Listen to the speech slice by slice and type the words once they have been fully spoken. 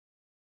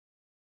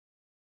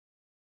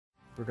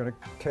we're going to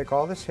take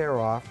all this hair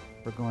off.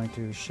 We're going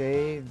to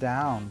shave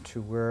down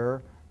to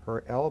where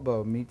her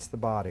elbow meets the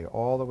body,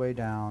 all the way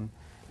down,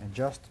 and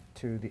just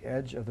to the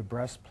edge of the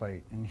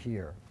breastplate in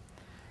here.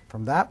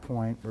 From that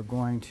point, we're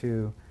going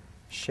to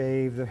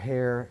shave the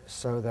hair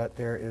so that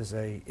there is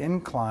an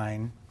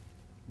incline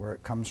where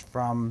it comes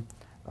from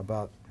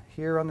about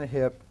here on the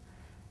hip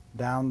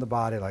down the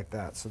body like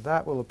that. So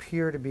that will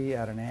appear to be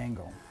at an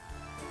angle.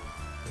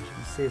 As you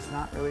can see, it's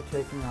not really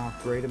taking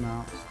off great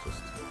amounts,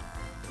 just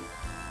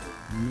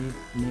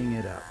neatening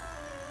it up.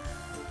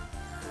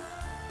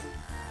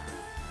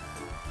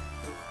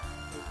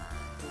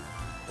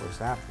 Of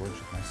course, afterwards,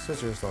 with my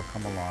scissors, they'll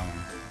come along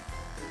and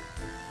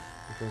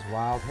get those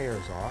wild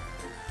hairs off.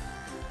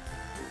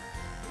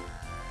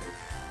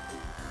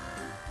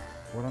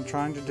 What I'm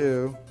trying to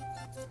do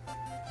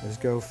is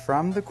go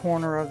from the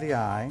corner of the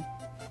eye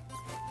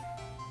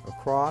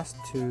across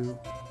to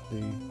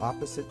the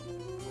opposite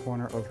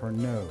corner of her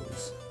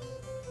nose.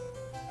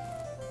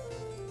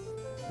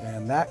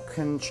 And that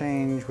can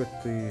change with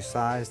the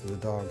size of the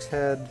dog's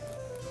head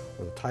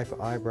or the type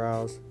of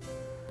eyebrows,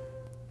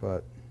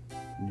 but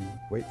you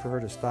wait for her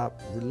to stop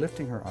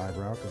lifting her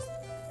eyebrow because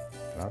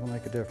that'll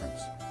make a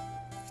difference.